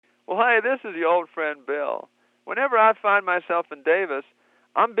Well, hey, this is your old friend Bill. Whenever I find myself in Davis,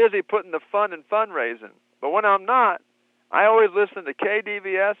 I'm busy putting the fun in fundraising. But when I'm not, I always listen to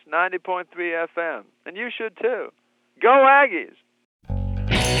KDVS 90.3 FM, and you should too. Go Aggies!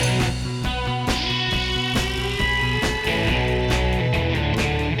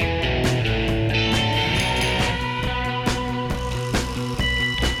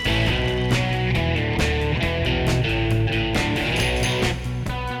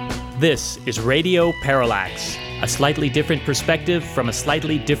 This is Radio Parallax, a slightly different perspective from a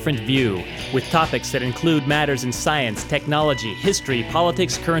slightly different view, with topics that include matters in science, technology, history,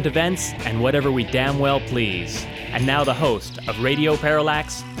 politics, current events, and whatever we damn well please. And now the host of Radio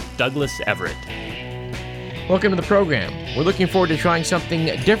Parallax, Douglas Everett. Welcome to the program. We're looking forward to trying something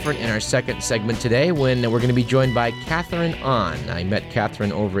different in our second segment today when we're going to be joined by Catherine Ahn. I met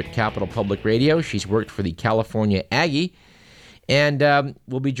Catherine over at Capital Public Radio. She's worked for the California Aggie. And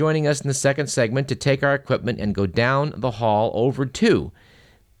will be joining us in the second segment to take our equipment and go down the hall over to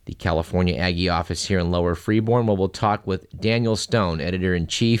the California Aggie office here in Lower Freeborn, where we'll talk with Daniel Stone,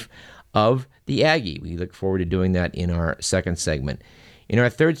 editor-in-chief of the Aggie. We look forward to doing that in our second segment. In our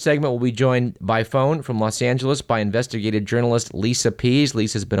third segment, we'll be joined by phone from Los Angeles by investigative journalist Lisa Pease.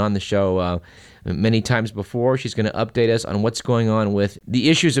 Lisa's been on the show many times before. She's going to update us on what's going on with the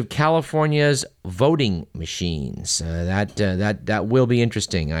issues of California's voting machines. That will be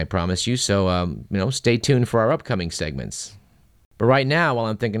interesting, I promise you. So, stay tuned for our upcoming segments. But right now, while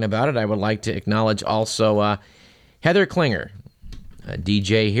I'm thinking about it, I would like to acknowledge also Heather Klinger, a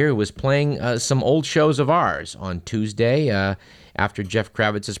DJ here who was playing some old shows of ours on Tuesday. After Jeff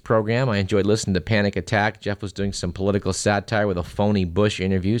Kravitz's program, I enjoyed listening to Panic Attack. Jeff was doing some political satire with a phony Bush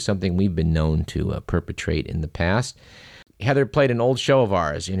interview, something we've been known to perpetrate in the past. Heather played an old show of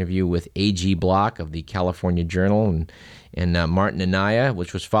ours, interview with A.G. Block of the California Journal and Martin Anaya,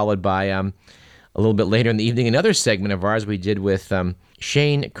 which was followed by, a little bit later in the evening, another segment of ours we did with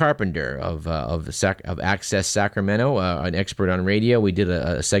Shane Carpenter of Access Sacramento, an expert on radio. We did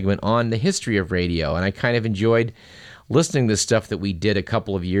a segment on the history of radio, and I kind of enjoyed listening to stuff that we did a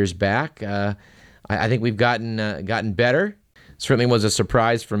couple of years back. I think we've gotten better. Certainly was a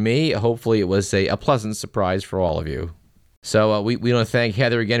surprise for me. Hopefully it was a pleasant surprise for all of you. So we want to thank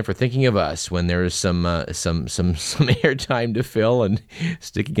Heather again for thinking of us when there is some airtime to fill and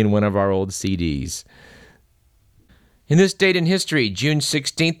sticking in one of our old CDs. In this date in history, June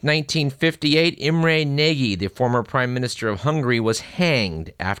 16th, 1958, Imre Nagy, the former prime minister of Hungary, was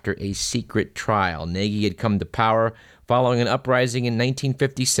hanged after a secret trial. Nagy had come to power following an uprising in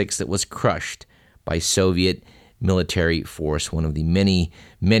 1956 that was crushed by Soviet military force, one of the many,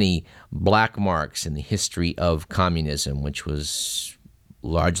 many black marks in the history of communism, which was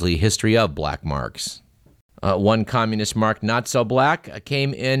largely a history of black marks. One communist mark not so black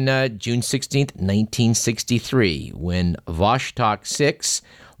came in June 16th, 1963, when Vostok 6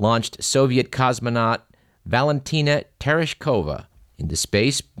 launched Soviet cosmonaut Valentina Tereshkova into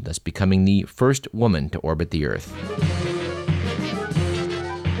space, thus becoming the first woman to orbit the Earth.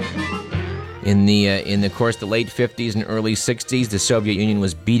 In the course the late 50s and early 60s, the Soviet Union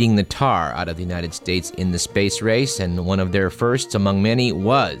was beating the tar out of the United States in the space race, and one of their firsts among many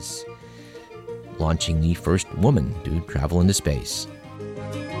was launching the first woman to travel into space.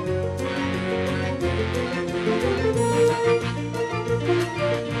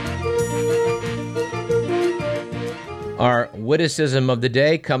 Our witticism of the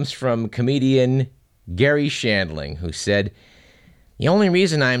day comes from comedian Gary Shandling, who said, "The only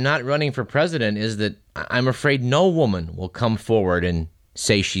reason I'm not running for president is that I'm afraid no woman will come forward and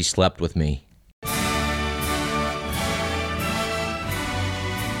say she slept with me."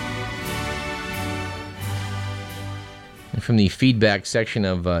 From the feedback section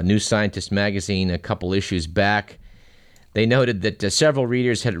of New Scientist magazine a couple issues back, they noted that several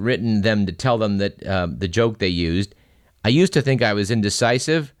readers had written them to tell them that the joke they used, "I used to think I was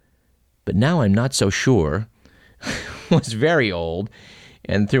indecisive, but now I'm not so sure," was very old,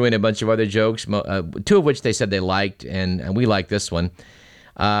 and threw in a bunch of other jokes, two of which they said they liked, and we like this one.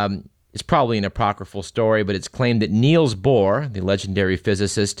 It's probably an apocryphal story, but it's claimed that Niels Bohr, the legendary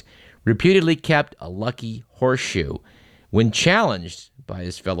physicist, reputedly kept a lucky horseshoe. When challenged by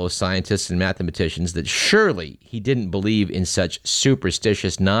his fellow scientists and mathematicians that surely he didn't believe in such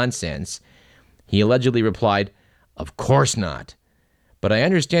superstitious nonsense, he allegedly replied, "Of course not, but I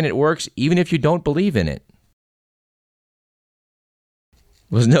understand it works even if you don't believe in it."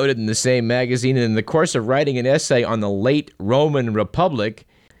 It was noted in the same magazine, and in the course of writing an essay on the late Roman Republic,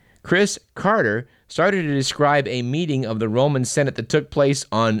 Chris Carter started to describe a meeting of the Roman Senate that took place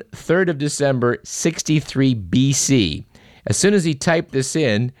on 3rd of December, 63 BC. As soon as he typed this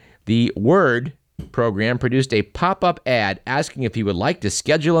in, the The Word program produced a pop-up ad asking if he would like to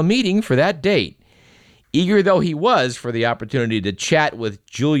schedule a meeting for that date. Eager though he was for the opportunity to chat with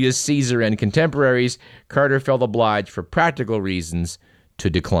Julius Caesar and contemporaries, Carter felt obliged for practical reasons to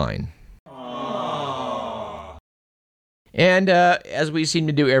decline. And as we seem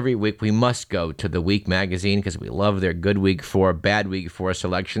to do every week, we must go to the Week magazine because we love their Good Week 4, Bad Week 4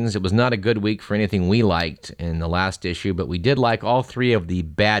 selections. It was not a good week for anything we liked in the last issue, but we did like all three of the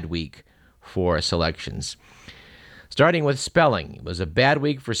Bad Week 4 selections. Starting with spelling. It was a bad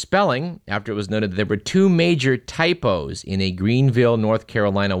week for spelling after it was noted that there were two major typos in a Greenville, North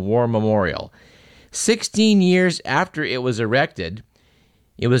Carolina war memorial. 16 years after it was erected,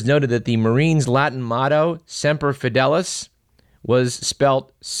 it was noted that the Marines' Latin motto, Semper Fidelis, was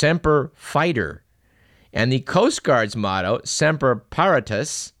spelt Semper Fighter, and the Coast Guard's motto, Semper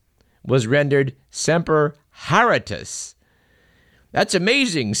Paratus, was rendered Semper Haratus. That's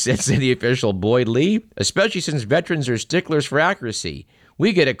amazing, said city official Boyd Lee, especially since veterans are sticklers for accuracy.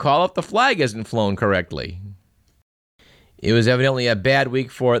 We get a call if the flag isn't flown correctly. It was evidently a bad week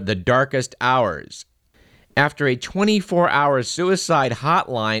for The Darkest Hours. After a 24-hour suicide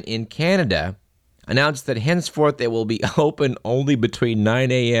hotline in Canada announced that henceforth it will be open only between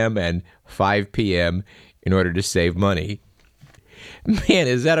 9 a.m. and 5 p.m. in order to save money. Man,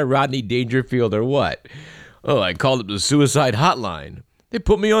 is that a Rodney Dangerfield or what? Oh, I called it the suicide hotline. They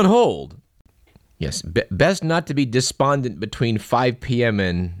put me on hold. Yes, best not to be despondent between 5 p.m.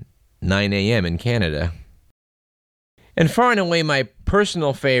 and 9 a.m. in Canada. And far and away my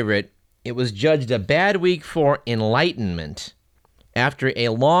personal favorite, it was judged a bad week for enlightenment after a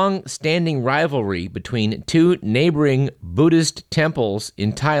long-standing rivalry between two neighboring Buddhist temples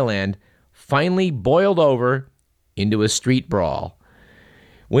in Thailand finally boiled over into a street brawl.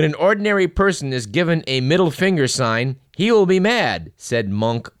 When an ordinary person is given a middle finger sign, he will be mad, said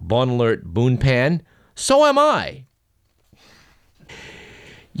monk Bonlert Boonpan. So am I.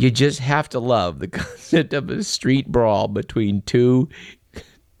 You just have to love the concept of a street brawl between two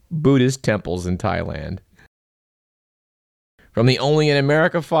Buddhist temples in Thailand. From the Only in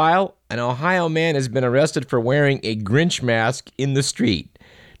America file, an Ohio man has been arrested for wearing a Grinch mask in the street.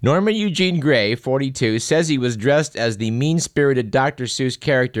 Norman Eugene Gray, 42, says he was dressed as the mean-spirited Dr. Seuss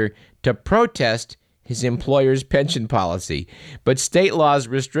character to protest his employer's pension policy, but state laws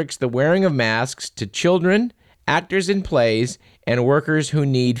restricts the wearing of masks to children, actors in plays, and workers who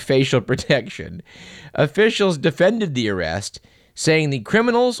need facial protection. Officials defended the arrest, saying the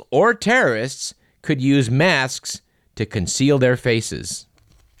criminals or terrorists could use masks to conceal their faces.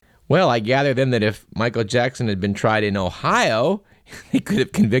 Well, I gather then that if Michael Jackson had been tried in Ohio, they could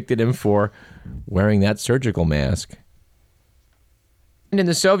have convicted him for wearing that surgical mask. And in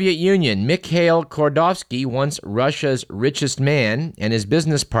the Soviet Union, Mikhail Kordovsky, once Russia's richest man, and his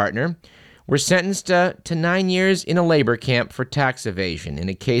business partner were sentenced to 9 years in a labor camp for tax evasion. In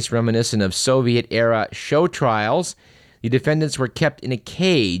a case reminiscent of Soviet-era show trials, the defendants were kept in a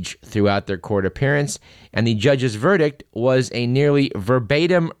cage throughout their court appearance, and the judge's verdict was a nearly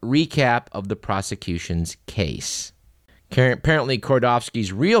verbatim recap of the prosecution's case. Apparently,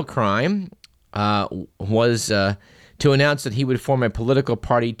 Kordovsky's real crime was to announce that he would form a political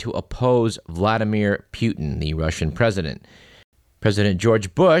party to oppose Vladimir Putin, the Russian president. President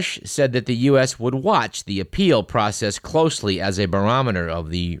George Bush said that the U.S. would watch the appeal process closely as a barometer of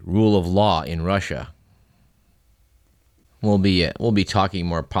the rule of law in Russia. We'll be talking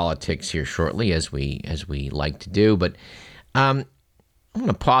more politics here shortly, as we like to do. But I'm going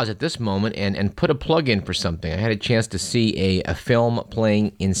to pause at this moment and put a plug in for something. I had a chance to see a film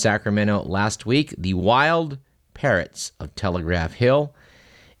playing in Sacramento last week, The Wild Parrots of Telegraph Hill,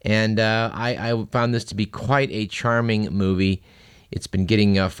 and I found this to be quite a charming movie. It's been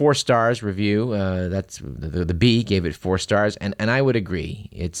getting 4 stars review. That's the Bee gave it 4 stars, and I would agree.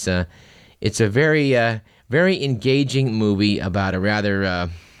 It's a very engaging movie about a rather, I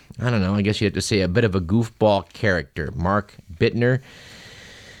don't know, I guess you have to say a bit of a goofball character, Mark Bittner,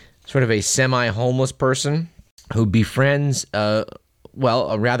 sort of a semi-homeless person who befriends, a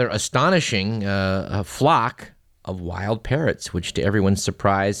rather astonishing flock of wild parrots, which to everyone's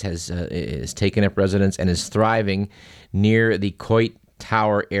surprise has taken up residence and is thriving near the Coit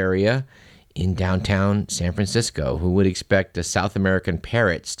Tower area in downtown San Francisco. Who would expect South American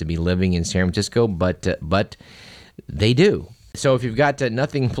parrots to be living in San Francisco, but they do. So if you've got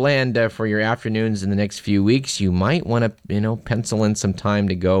nothing planned for your afternoons in the next few weeks, you might want to pencil in some time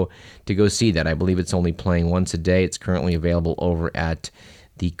to go see that. I believe it's only playing once a day. It's currently available over at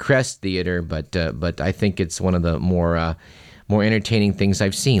the Crest Theater, but I think it's one of the more entertaining things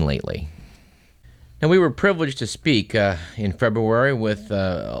I've seen lately. Now, we were privileged to speak in February with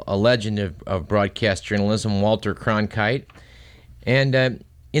a legend of broadcast journalism, Walter Cronkite. And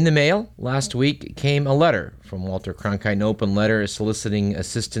in the mail last week came a letter from Walter Cronkite, an open letter soliciting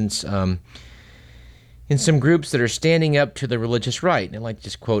assistance in some groups that are standing up to the religious right. And I'd like to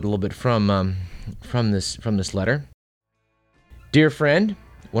just quote a little bit from this letter. Dear friend,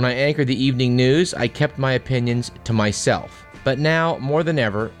 when I anchored the evening news, I kept my opinions to myself. But now, more than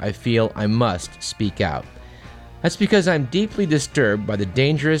ever, I feel I must speak out. That's because I'm deeply disturbed by the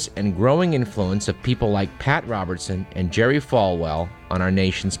dangerous and growing influence of people like Pat Robertson and Jerry Falwell on our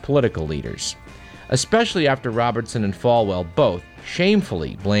nation's political leaders. Especially after Robertson and Falwell both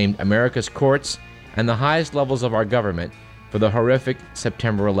shamefully blamed America's courts and the highest levels of our government for the horrific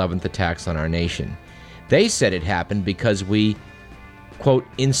September 11th attacks on our nation. They said it happened because we, quote,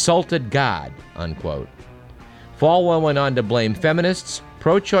 insulted God, unquote. Falwell went on to blame feminists,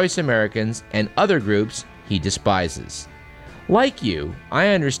 pro-choice Americans, and other groups he despises. Like you, I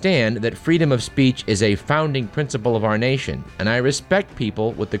understand that freedom of speech is a founding principle of our nation, and I respect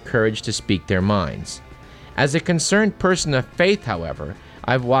people with the courage to speak their minds. As a concerned person of faith, however,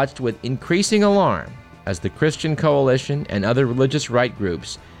 I've watched with increasing alarm as the Christian Coalition and other religious right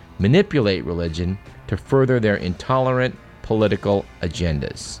groups manipulate religion to further their intolerant political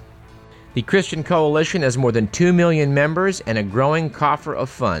agendas. The Christian Coalition has more than 2 million members and a growing coffer of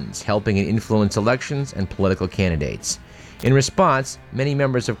funds, helping it influence elections and political candidates. In response, many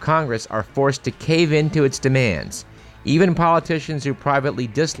members of Congress are forced to cave into its demands. Even politicians who privately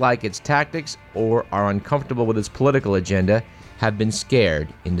dislike its tactics or are uncomfortable with its political agenda have been scared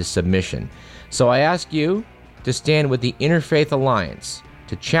into submission. So I ask you to stand with the Interfaith Alliance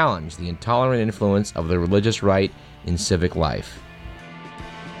to challenge the intolerant influence of the religious right in civic life.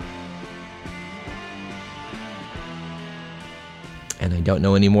 And I don't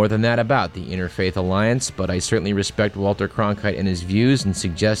know any more than that about the Interfaith Alliance, but I certainly respect Walter Cronkite and his views and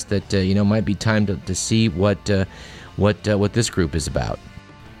suggest that, might be time to see what this group is about.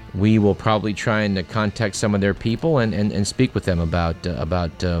 We will probably try and contact some of their people and speak with them about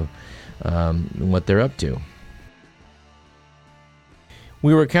what they're up to.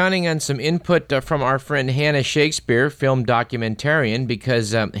 We were counting on some input from our friend Hannah Shakespeare, film documentarian,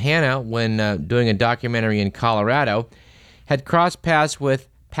 because Hannah, when doing a documentary in Colorado, had crossed paths with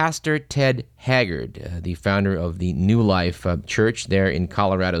Pastor Ted Haggard, the founder of the New Life Church there in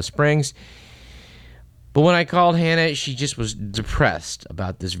Colorado Springs. But when I called Hannah, she just was depressed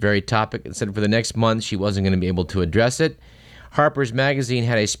about this very topic and said for the next month she wasn't going to be able to address it. Harper's Magazine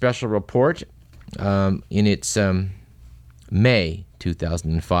had a special report in its May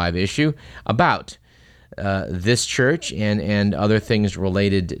 2005 issue about this church and other things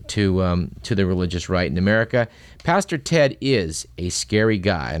related to the religious right in America. Pastor Ted is a scary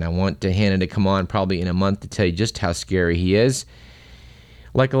guy, and I want Hannah to come on probably in a month to tell you just how scary he is.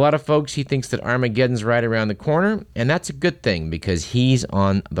 Like a lot of folks, he thinks that Armageddon's right around the corner, and that's a good thing because he's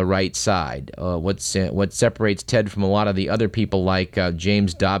on the right side. What separates Ted from a lot of the other people like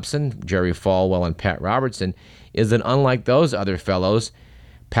James Dobson, Jerry Falwell, and Pat Robertson is that unlike those other fellows,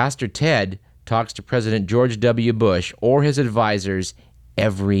 Pastor Ted talks to President George W. Bush or his advisors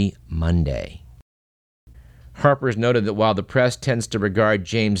every Monday. Harper's noted that while the press tends to regard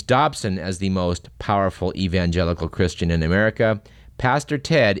James Dobson as the most powerful evangelical Christian in America, Pastor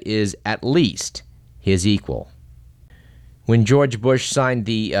Ted is at least his equal. When George Bush signed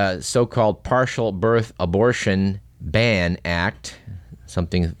the so-called Partial Birth Abortion Ban Act,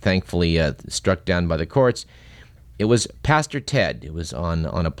 something thankfully struck down by the courts, it was Pastor Ted who was on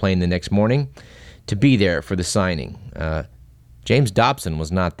a plane the next morning to be there for the signing. James Dobson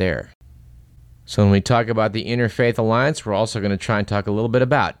was not there. So when we talk about the Interfaith Alliance, we're also going to try and talk a little bit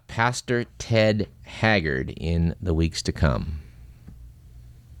about Pastor Ted Haggard in the weeks to come.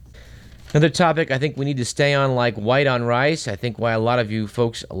 Another topic I think we need to stay on like white on rice. I think why a lot of you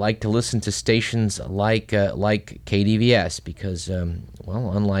folks like to listen to stations like KDVS because,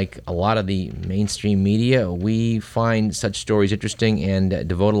 unlike a lot of the mainstream media, we find such stories interesting and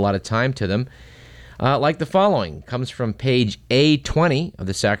devote a lot of time to them. Like the following, comes from page A20 of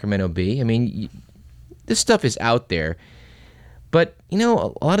the Sacramento Bee. I mean, this stuff is out there, but, a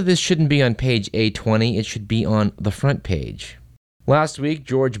lot of this shouldn't be on page A20. It should be on the front page. Last week,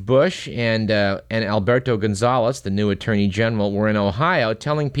 George Bush and Alberto Gonzales, the new Attorney General, were in Ohio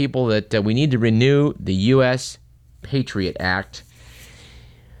telling people that we need to renew the U.S. Patriot Act,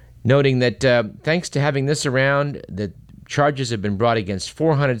 noting that thanks to having this around, that charges have been brought against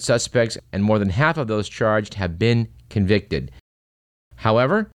 400 suspects, and more than half of those charged have been convicted.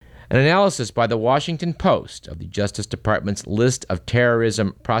 However, an analysis by the Washington Post of the Justice Department's list of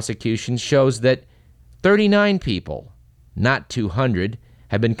terrorism prosecutions shows that 39 people, not 200,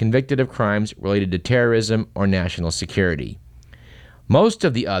 have been convicted of crimes related to terrorism or national security. Most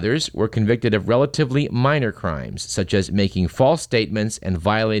of the others were convicted of relatively minor crimes, such as making false statements and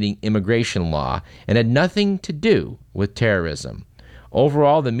violating immigration law, and had nothing to do with terrorism.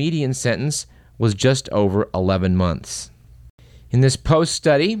 Overall, the median sentence was just over 11 months. In this Post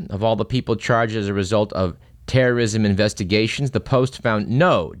study of all the people charged as a result of terrorism investigations, the Post found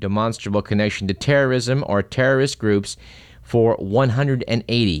no demonstrable connection to terrorism or terrorist groups for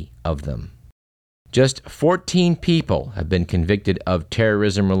 180 of them. Just 14 people have been convicted of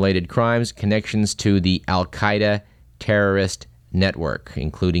terrorism-related crimes, connections to the Al-Qaeda terrorist network,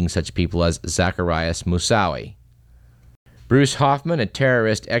 including such people as Zacarias Moussaoui. Bruce Hoffman, a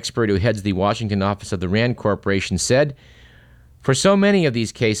terrorist expert who heads the Washington office of the RAND Corporation, said, "For so many of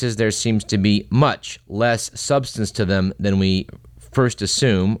these cases, there seems to be much less substance to them than we first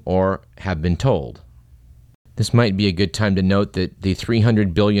assume or have been told." This might be a good time to note that the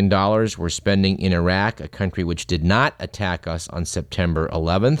 $300 billion we're spending in Iraq, a country which did not attack us on September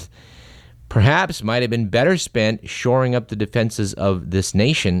 11th, perhaps might have been better spent shoring up the defenses of this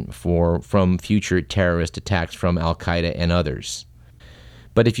nation from future terrorist attacks from Al-Qaeda and others.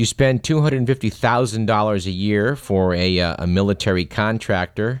 But if you spend $250,000 a year for a military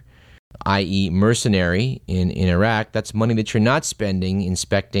contractor, i.e. mercenary, in Iraq, that's money that you're not spending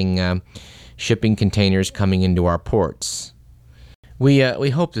inspecting shipping containers coming into our ports. We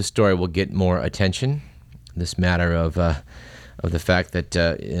hope this story will get more attention. This matter of the fact that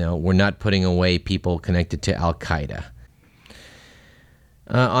we're not putting away people connected to Al-Qaeda.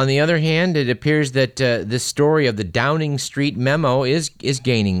 On the other hand, it appears that this story of the Downing Street memo is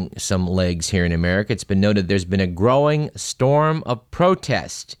gaining some legs here in America. It's been noted there's been a growing storm of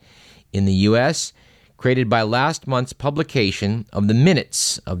protest in the U.S., created by last month's publication of the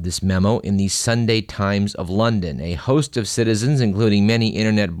minutes of this memo in the Sunday Times of London. A host of citizens, including many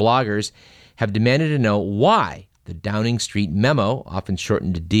internet bloggers, have demanded to know why the Downing Street memo, often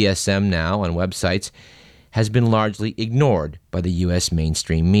shortened to DSM now on websites, has been largely ignored by the U.S.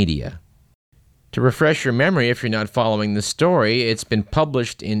 mainstream media. To refresh your memory, if you're not following the story, it's been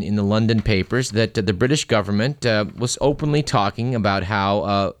published in the London papers that the British government was openly talking about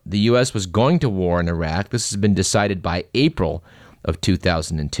how the U.S. was going to war in Iraq. This has been decided by April of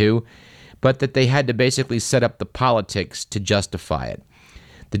 2002, but that they had to basically set up the politics to justify it.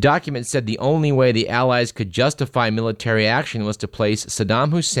 The document said the only way the Allies could justify military action was to place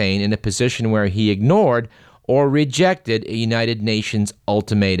Saddam Hussein in a position where he ignored or rejected a United Nations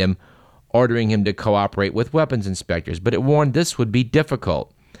ultimatum ordering him to cooperate with weapons inspectors, but it warned this would be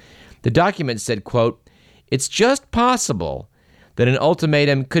difficult. The document said, quote, "It's just possible that an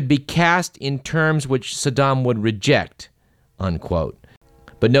ultimatum could be cast in terms which Saddam would reject," unquote.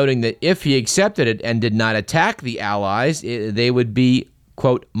 But noting that if he accepted it and did not attack the Allies, they would be,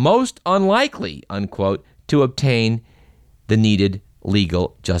 quote, "most unlikely," unquote, to obtain the needed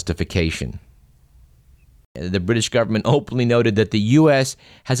legal justification. The British government openly noted that the U.S.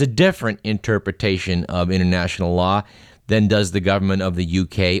 has a different interpretation of international law than does the government of the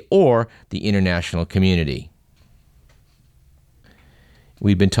U.K. or the international community.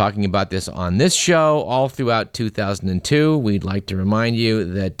 We've been talking about this on this show all throughout 2002. We'd like to remind you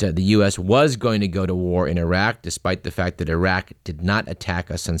that the U.S. was going to go to war in Iraq, despite the fact that Iraq did not attack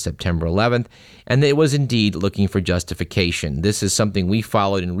us on September 11th, and that it was indeed looking for justification. This is something we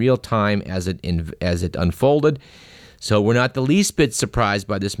followed in real time as it unfolded. So we're not the least bit surprised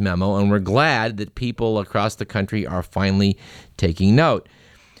by this memo, and we're glad that people across the country are finally taking note.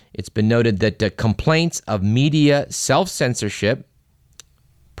 It's been noted that complaints of media self-censorship,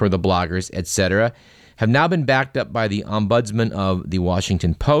 per the bloggers, etc., have now been backed up by the ombudsman of the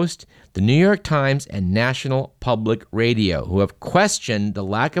Washington Post, the New York Times, and National Public Radio, who have questioned the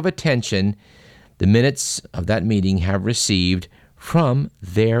lack of attention the minutes of that meeting have received from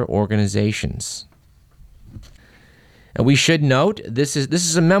their organizations. And we should note, this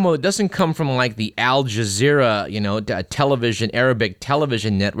is a memo that doesn't come from like the Al Jazeera, Arabic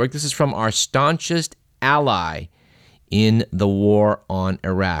television network. This is from our staunchest ally in the war on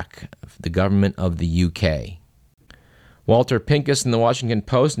Iraq, the government of the UK. Walter Pincus in the Washington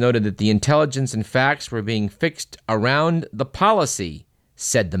Post noted that the intelligence and facts were being fixed around the policy,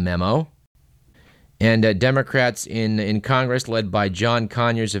 said the memo. And Democrats in Congress, led by John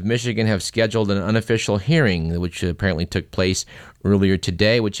Conyers of Michigan, have scheduled an unofficial hearing, which apparently took place earlier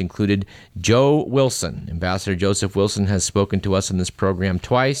today, which included Joe Wilson. Ambassador Joseph Wilson has spoken to us in this program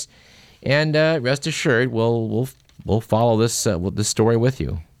twice, and rest assured, we'll follow this story with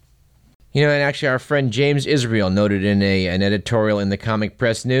you. You know, and actually our friend James Israel noted in an editorial in the Comic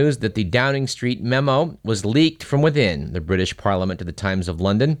Press News that the Downing Street memo was leaked from within the British Parliament to the Times of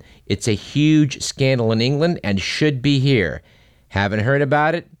London. It's a huge scandal in England and should be here. Haven't heard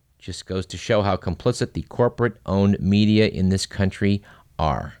about it? Just goes to show how complicit the corporate-owned media in this country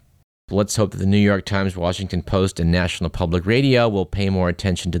are. Let's hope that the New York Times, Washington Post, and National Public Radio will pay more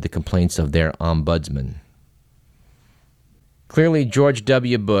attention to the complaints of their ombudsman. Clearly, George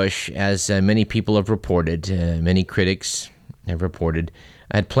W. Bush, as many people have reported, many critics have reported,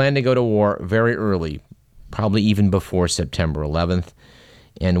 had planned to go to war very early, probably even before September 11th.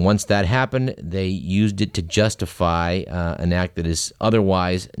 And once that happened, they used it to justify an act that is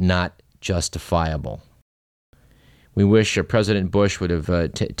otherwise not justifiable. We wish President Bush would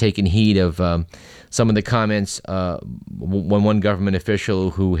have taken heed of some of the comments when one government official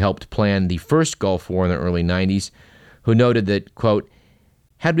who helped plan the first Gulf War in the early 90s, who noted that, quote,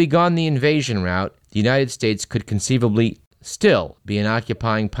 had we gone the invasion route, the United States could conceivably still be an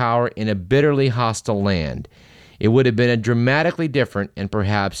occupying power in a bitterly hostile land. It would have been a dramatically different and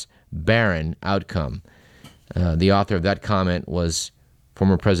perhaps barren outcome. The author of that comment was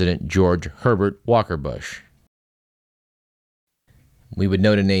former President George Herbert Walker Bush. We would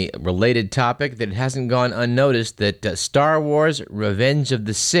note in a related topic that it hasn't gone unnoticed that Star Wars Revenge of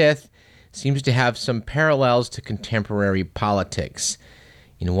the Sith seems to have some parallels to contemporary politics.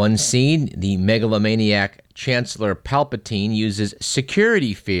 In one scene, the megalomaniac Chancellor Palpatine uses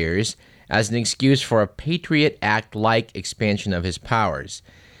security fears as an excuse for a Patriot Act-like expansion of his powers.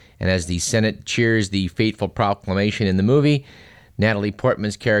 And as the Senate cheers the fateful proclamation in the movie, Natalie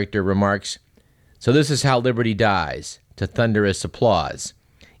Portman's character remarks, "So this is how liberty dies," to thunderous applause.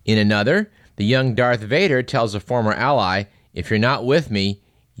 In another, the young Darth Vader tells a former ally, "If you're not with me,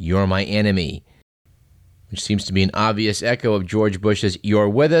 you're my enemy," which seems to be an obvious echo of George Bush's "you're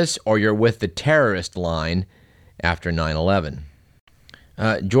with us or you're with the terrorist" line after 9/11.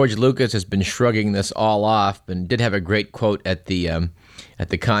 George Lucas has been shrugging this all off, and did have a great quote at the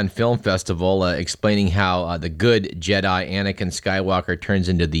Cannes Film Festival explaining how the good Jedi Anakin Skywalker turns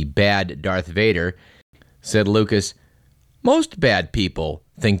into the bad Darth Vader. Said Lucas, "Most bad people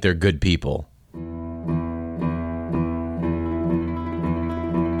think they're good people."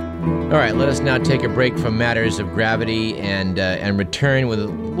 All right, let us now take a break from matters of gravity and return with a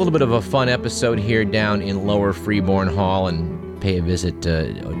little bit of a fun episode here down in Lower Freeborn Hall and pay a visit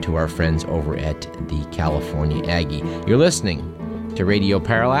to our friends over at the California Aggie. You're listening to Radio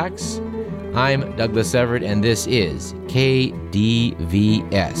Parallax. I'm Douglas Everett, and this is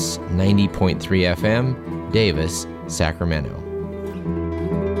KDVS 90.3 FM, Davis, Sacramento.